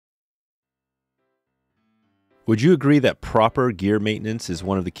Would you agree that proper gear maintenance is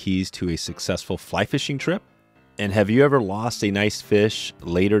one of the keys to a successful fly fishing trip? And have you ever lost a nice fish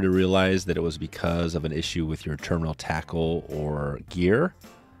later to realize that it was because of an issue with your terminal tackle or gear?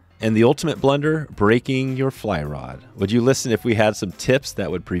 And the ultimate blunder, breaking your fly rod. Would you listen if we had some tips that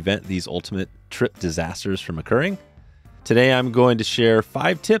would prevent these ultimate trip disasters from occurring? Today, I'm going to share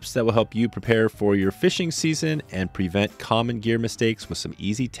 5 tips that will help you prepare for your fishing season and prevent common gear mistakes with some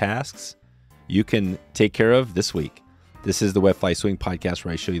easy tasks you can take care of this week. This is the Wet Fly Swing podcast,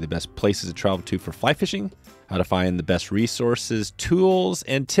 where I show you the best places to travel to for fly fishing, how to find the best resources, tools,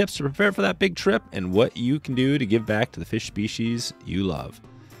 and tips to prepare for that big trip, and what you can do to give back to the fish species you love.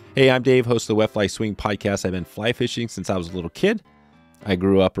 Hey, I'm Dave, host of the Wet Fly Swing podcast. I've been fly fishing since I was a little kid. I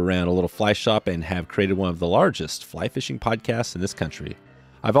grew up around a little fly shop and have created one of the largest fly fishing podcasts in this country.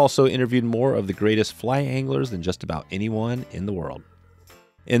 I've also interviewed more of the greatest fly anglers than just about anyone in the world.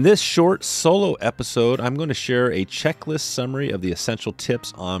 In this short solo episode, I'm going to share a checklist summary of the essential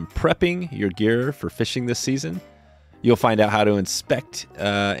tips on prepping your gear for fishing this season. You'll find out how to inspect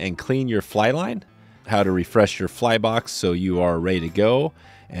and clean your fly line, how to refresh your fly box so you are ready to go,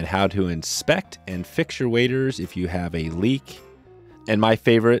 and how to inspect and fix your waders if you have a leak. And my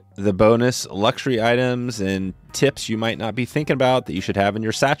favorite, the bonus luxury items and tips you might not be thinking about that you should have in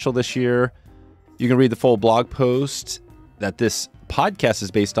your satchel this year. You can read the full blog post that this podcast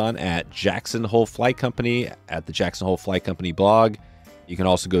is based on at Jackson Hole Fly Company at the Jackson Hole Fly Company blog. You can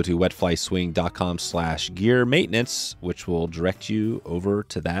also go to wetflyswing.com/gear maintenance, which will direct you over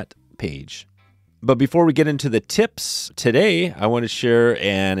to that page. But before we get into the tips today, I want to share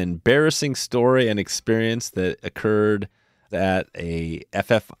an embarrassing story and experience that occurred at a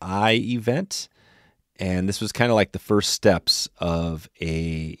FFI event. And this was kind of like the first steps of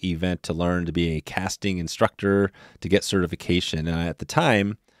a event to learn to be a casting instructor to get certification. And at the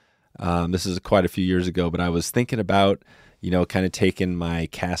time, this is quite a few years ago, but I was thinking about, kind of taking my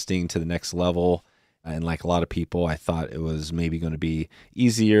casting to the next level. And like a lot of people, I thought it was maybe going to be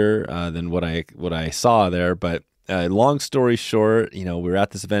easier than what I saw there. But long story short, we were at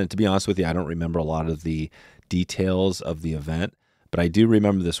this event. And to be honest with you, I don't remember a lot of the details of the event, but I do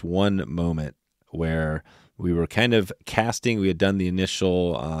remember this one moment where we were kind of casting. We had done the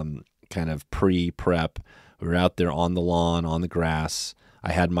initial kind of pre-prep. We were out there on the lawn, on the grass.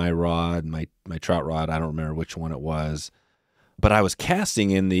 I had my rod, my trout rod. I don't remember which one it was. But I was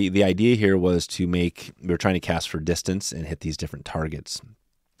casting, and the idea here was we were trying to cast for distance and hit these different targets.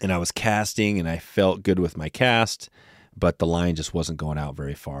 And I was casting, and I felt good with my cast, but the line just wasn't going out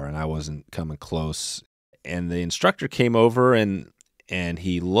very far, and I wasn't coming close. And the instructor came over, and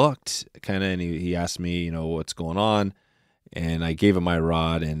he looked kind of, and he asked me, what's going on? And I gave him my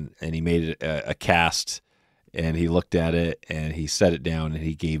rod, and he made a cast, and he looked at it, and he set it down, and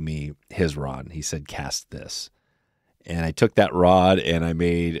he gave me his rod, and he said, cast this. And I took that rod, and I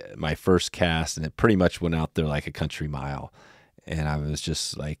made my first cast, and it pretty much went out there like a country mile. And I was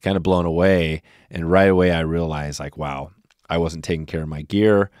just like kind of blown away. And right away I realized, like, wow, I wasn't taking care of my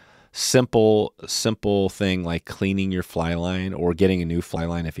gear. Simple thing like cleaning your fly line or getting a new fly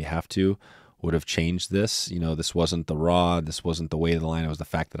line if you have to would have changed this. This wasn't the rod. This wasn't the weight of the line. It was the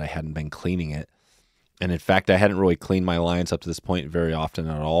fact that I hadn't been cleaning it. And in fact, I hadn't really cleaned my lines up to this point very often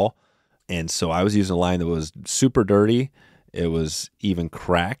at all. And so I was using a line that was super dirty. It was even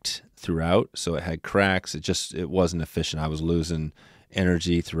cracked throughout. So it had cracks. It wasn't efficient. I was losing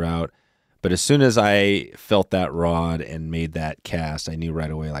energy throughout. But as soon as I felt that rod and made that cast, I knew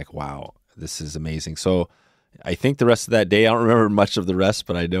right away, like, wow, this is amazing. So I think the rest of that day, I don't remember much of the rest,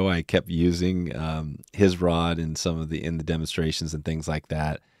 but I know I kept using his rod in in the demonstrations and things like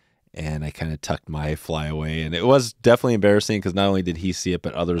that. And I kind of tucked my fly away. And it was definitely embarrassing because not only did he see it,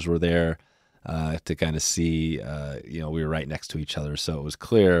 but others were there to kind of see, we were right next to each other. So it was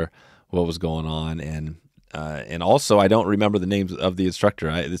clear what was going on. And also, I don't remember the names of the instructor.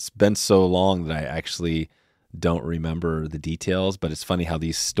 It's been so long that I actually don't remember the details. But it's funny how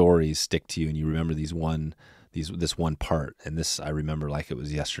these stories stick to you, and you remember this one part. And this I remember like it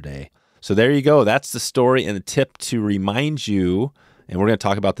was yesterday. So there you go. That's the story and the tip to remind you. And we're going to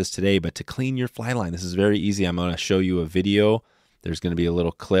talk about this today, but to clean your fly line. This is very easy. I'm going to show you a video. There's going to be a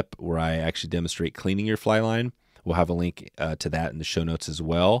little clip where I actually demonstrate cleaning your fly line. We'll have a link to that in the show notes as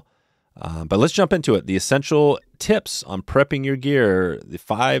well. But let's jump into it. The essential tips on prepping your gear, the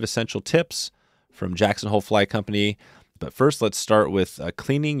 5 essential tips from Jackson Hole Fly Company. But first, let's start with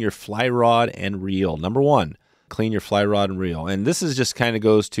cleaning your fly rod and reel. Number 1, clean your fly rod and reel. And this is just kind of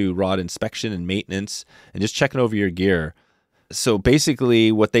goes to rod inspection and maintenance and just checking over your gear. So basically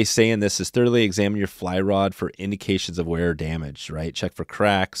what they say in this is thoroughly examine your fly rod for indications of wear or damage, right? Check for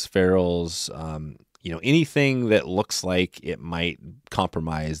cracks, ferrules, anything that looks like it might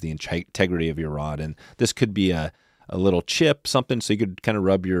compromise the integrity of your rod. And this could be a little chip, something, so you could kind of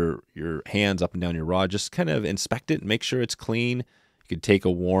rub your hands up and down your rod, just kind of inspect it and make sure it's clean. You could take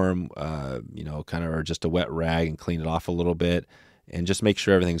a warm, or just a wet rag and clean it off a little bit and just make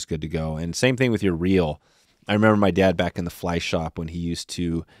sure everything's good to go. And same thing with your reel. I remember my dad back in the fly shop when he used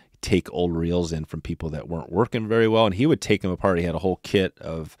to take old reels in from people that weren't working very well, and he would take them apart. He had a whole kit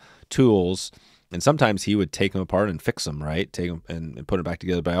of tools, and sometimes he would take them apart and fix them, right? Take them and put them back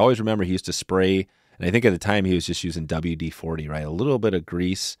together. But I always remember he used to spray, and I think at the time he was just using WD-40, right? A little bit of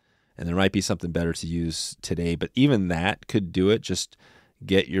grease, and there might be something better to use today, but even that could do it. Just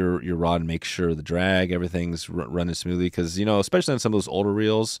get your rod and make sure the drag, everything's running smoothly, because, especially on some of those older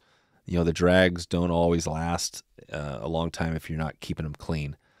reels, the drags don't always last a long time if you're not keeping them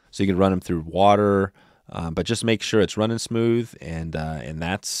clean. So you can run them through water, but just make sure it's running smooth, and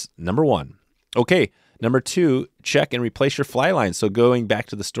that's number one. Okay, number two, check and replace your fly line. So going back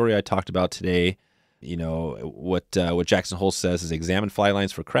to the story I talked about today, what Jackson Hole says is examine fly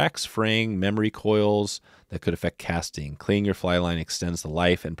lines for cracks, fraying, memory coils that could affect casting. Cleaning your fly line extends the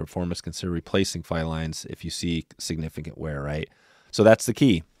life and performance. Consider replacing fly lines if you see significant wear, right? So that's the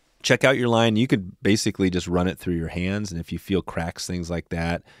key. Check out your line. You could basically just run it through your hands, and if you feel cracks, things like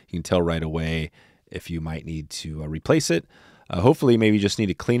that, you can tell right away if you might need to replace it. Hopefully, maybe you just need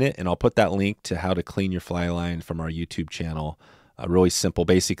to clean it, and I'll put that link to how to clean your fly line from our YouTube channel. Really simple.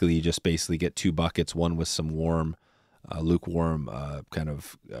 Basically, you just get 2 buckets, one with some warm, lukewarm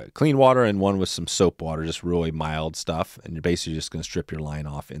clean water, and one with some soap water, just really mild stuff, and you're basically just going to strip your line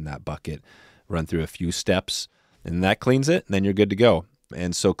off in that bucket, run through a few steps, and that cleans it, and then you're good to go.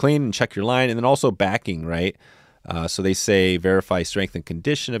 And so clean and check your line, and then also backing, right? So they say verify strength and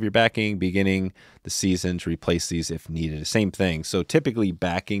condition of your backing, beginning the season to replace these if needed. Same thing. So typically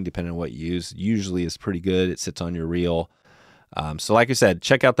backing, depending on what you use, usually is pretty good. It sits on your reel. So like I said,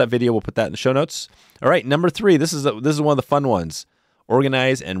 check out that video. We'll put that in the show notes. All right, number 3. This is one of the fun ones.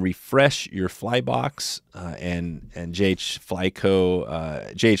 Organize and refresh your fly box. And JH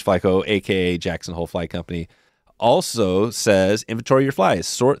Flyco, aka Jackson Hole Fly Company, also says inventory your flies.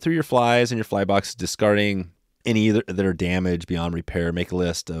 Sort through your flies and your fly box, discarding any that are damaged beyond repair. Make a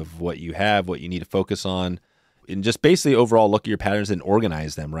list of what you have, what you need to focus on, and just basically overall look at your patterns and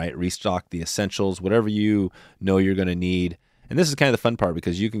organize them, right? Restock the essentials, whatever you know you're going to need. And this is kind of the fun part,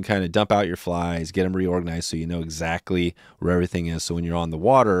 because you can kind of dump out your flies, get them reorganized so you know exactly where everything is. So when you're on the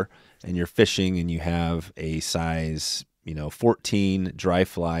water and you're fishing and you have a size 14 dry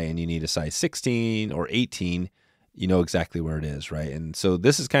fly and you need a size 16 or 18, you know exactly where it is, right? And so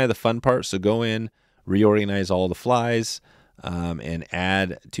this is kind of the fun part. So go in, reorganize all the flies, and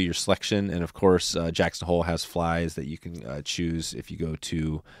add to your selection. And of course, Jackson Hole has flies that you can choose if you go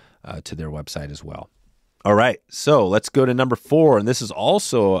to their website as well. All right, so let's go to number 4, and this is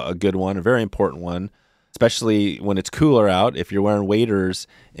also a good one, a very important one, especially when it's cooler out. If you're wearing waders,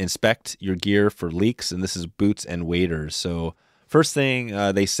 inspect your gear for leaks, and this is boots and waders. So first thing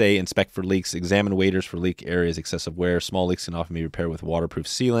they say, inspect for leaks, examine waders for leak areas, excessive wear. Small leaks can often be repaired with waterproof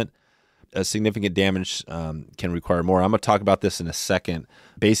sealant. Significant damage can require more. I'm going to talk about this in a second.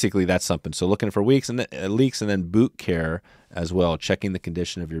 Basically, that's something. So looking for leaks and then boot care as well. Checking the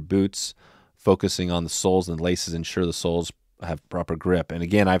condition of your boots, focusing on the soles and laces, ensure the soles have proper grip. And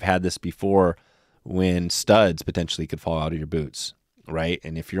again, I've had this before when studs potentially could fall out of your boots, right?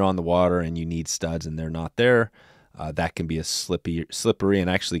 And if you're on the water and you need studs and they're not there, that can be a slippery and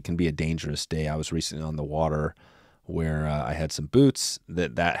actually can be a dangerous day. I was recently on the water where I had some boots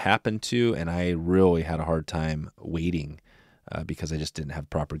that happened to, and I really had a hard time wading because I just didn't have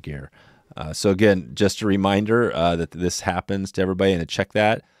proper gear. So again, just a reminder that this happens to everybody, and to check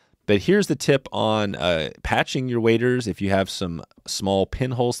that. But here's the tip on patching your waders. If you have some small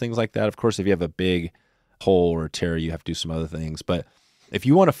pinholes, things like that. Of course, if you have a big hole or tear, you have to do some other things. But if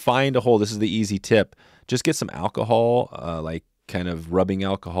you want to find a hole, this is the easy tip. Just get some alcohol, like kind of rubbing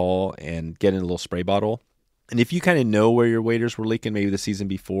alcohol, and get in a little spray bottle. And if you kind of know where your waders were leaking, maybe the season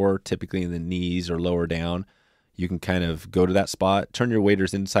before, typically in the knees or lower down, you can kind of go to that spot, turn your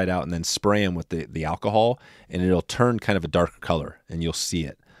waders inside out, and then spray them with the alcohol, and it'll turn kind of a darker color, and you'll see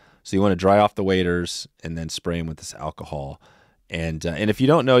it. So you want to dry off the waders and then spray them with this alcohol. And if you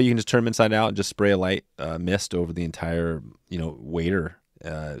don't know, you can just turn them inside out and just spray a light mist over the entire wader.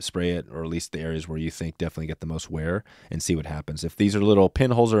 Spray it, or at least the areas where you think definitely get the most wear, and see what happens. If these are little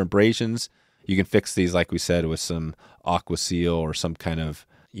pinholes or abrasions, you can fix these, like we said, with some Aqua Seal or some kind of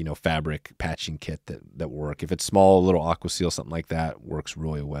fabric patching kit that work. If it's small, a little Aqua Seal, something like that works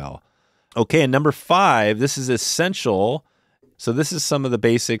really well. Okay, and number 5, this is essential. So this is some of the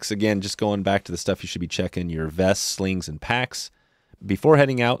basics. Again, just going back to the stuff you should be checking: your vests, slings, and packs. Before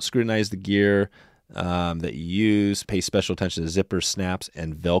heading out, scrutinize the gear that you use. Pay special attention to zippers, snaps,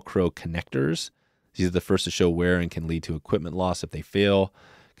 and Velcro connectors. These are the first to show wear and can lead to equipment loss if they fail.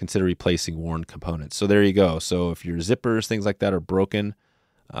 Consider replacing worn components. So there you go. So if your zippers, things like that, are broken,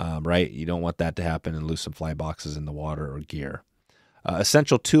 right, you don't want that to happen and lose some fly boxes in the water or gear.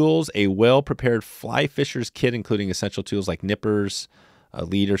 Essential tools: a well-prepared fly fisher's kit, including essential tools like nippers, a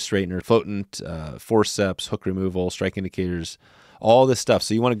leader, straightener, floatant, forceps, hook removal, strike indicators, all this stuff.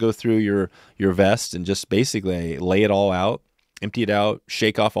 So you want to go through your vest and just basically lay it all out, empty it out,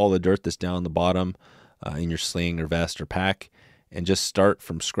 shake off all the dirt that's down the bottom in your sling or vest or pack, and just start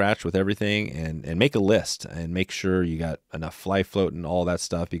from scratch with everything and make a list and make sure you got enough fly floating, all that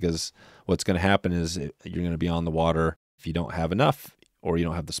stuff, because what's going to happen is you're going to be on the water. If you don't have enough, or you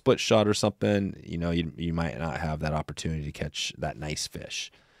don't have the split shot or something, you might not have that opportunity to catch that nice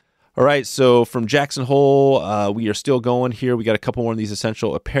fish. All right, so from Jackson Hole, we are still going here. We got a couple more of these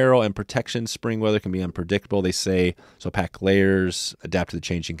essential apparel and protection. Spring weather can be unpredictable, they say, so pack layers, adapt to the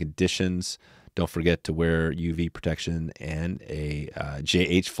changing conditions. Don't forget to wear UV protection and a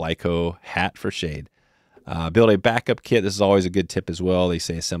JH Flyco hat for shade. Build a backup kit. This is always a good tip as well. They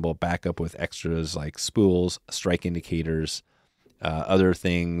say assemble a backup with extras like spools, strike indicators, other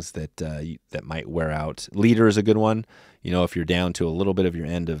things that might wear out. Leader is a good one. If you're down to a little bit of your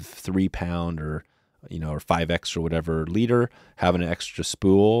end of 3 pound or 5X or whatever leader, having an extra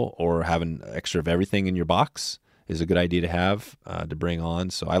spool or having extra of everything in your box is a good idea to have to bring on.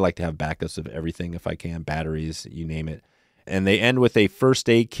 So I like to have backups of everything if I can, batteries, you name it. And they end with a first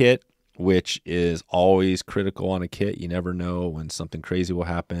aid kit, which is always critical on a kit. You never know when something crazy will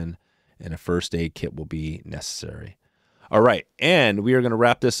happen, and a first aid kit will be necessary. All right, and we are going to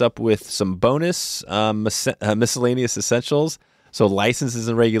wrap this up with some bonus miscellaneous essentials. So licenses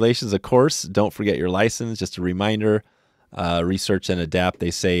and regulations, of course. Don't forget your license. Just a reminder, research and adapt.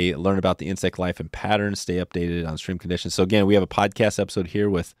 They say learn about the insect life and patterns, stay updated on stream conditions. So again, we have a podcast episode here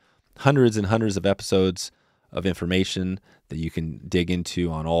with hundreds and hundreds of episodes of information that you can dig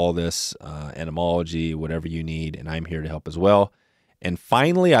into on all this, entomology, whatever you need, and I'm here to help as well. And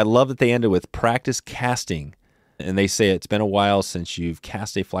finally, I love that they ended with practice casting. And they say it's been a while since you've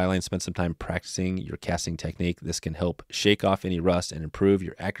cast a fly line, spent some time practicing your casting technique. This can help shake off any rust and improve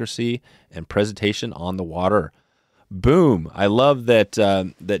your accuracy and presentation on the water. Boom. I love that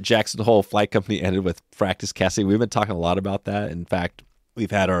that Jackson Hole Fly Company ended with practice casting. We've been talking a lot about that. In fact,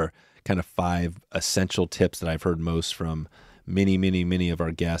 we've had our kind of 5 essential tips that I've heard most from many of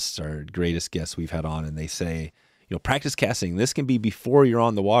our guests, our greatest guests we've had on. And they say, practice casting. This can be before you're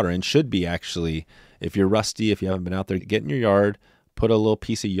on the water, and should be actually. If you're rusty, if you haven't been out there, get in your yard, put a little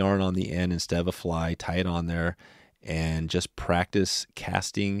piece of yarn on the end instead of a fly, tie it on there, and just practice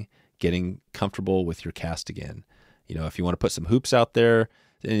casting, getting comfortable with your cast again. If you want to put some hoops out there,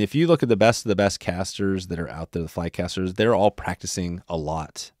 and if you look at the best of the best casters that are out there, the fly casters, they're all practicing a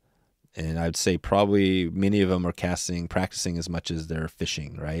lot. And I would say probably many of them are practicing as much as they're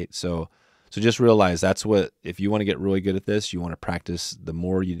fishing, right? So just realize that's what, if you want to get really good at this, you want to practice. The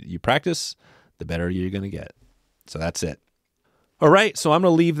more you practice, the better you're going to get. So that's it. All right, so I'm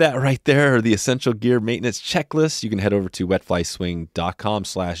going to leave that right there, the essential gear maintenance checklist. You can head over to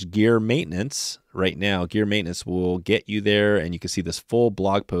wetflyswing.com/gear maintenance right now. Gear maintenance will get you there, and you can see this full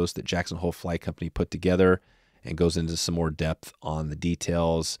blog post that Jackson Hole Fly Company put together and goes into some more depth on the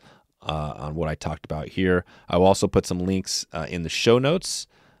details on what I talked about here. I will also put some links in the show notes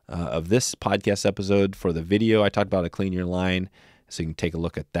of this podcast episode for the video I talked about, to clean your line, so you can take a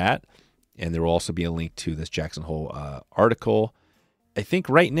look at that. And there will also be a link to this Jackson Hole article. I think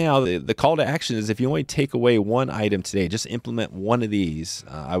right now the call to action is, if you only take away one item today, just implement one of these.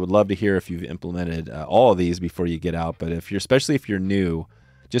 I would love to hear if you've implemented all of these before you get out. But especially if you're new,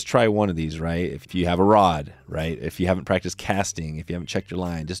 just try one of these, right? If you have a rod, right? If you haven't practiced casting, if you haven't checked your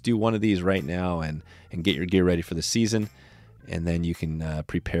line, just do one of these right now and get your gear ready for the season. And then you can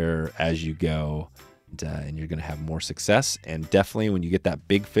prepare as you go. And you're going to have more success. And definitely when you get that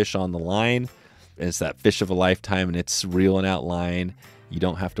big fish on the line, and it's that fish of a lifetime, and it's reeling out line, you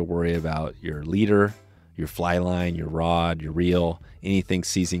don't have to worry about your leader, your fly line, your rod, your reel, anything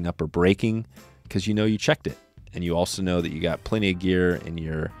seizing up or breaking, because you checked it. And you also know that you got plenty of gear in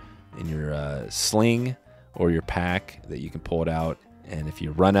your sling or your pack that you can pull it out. And if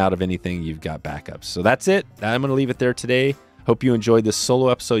you run out of anything, you've got backups. So that's it. I'm going to leave it there today. Hope you enjoyed this solo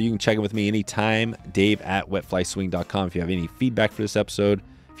episode. You can check in with me anytime, Dave@wetflyswing.com. If you have any feedback for this episode,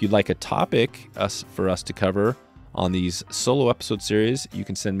 if you'd like a topic for us to cover on these solo episode series, you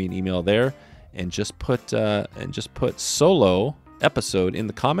can send me an email there. and just put solo episode in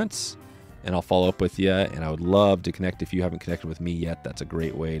the comments, and I'll follow up with you. And I would love to connect. If you haven't connected with me yet, that's a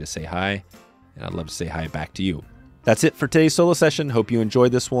great way to say hi, and I'd love to say hi back to you. That's it for today's solo session. Hope you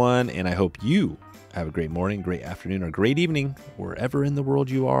enjoyed this one, and I hope you have a great morning, great afternoon, or great evening, wherever in the world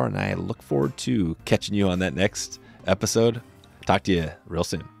you are. And I look forward to catching you on that next episode. Talk to you real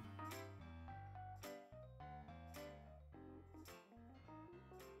soon.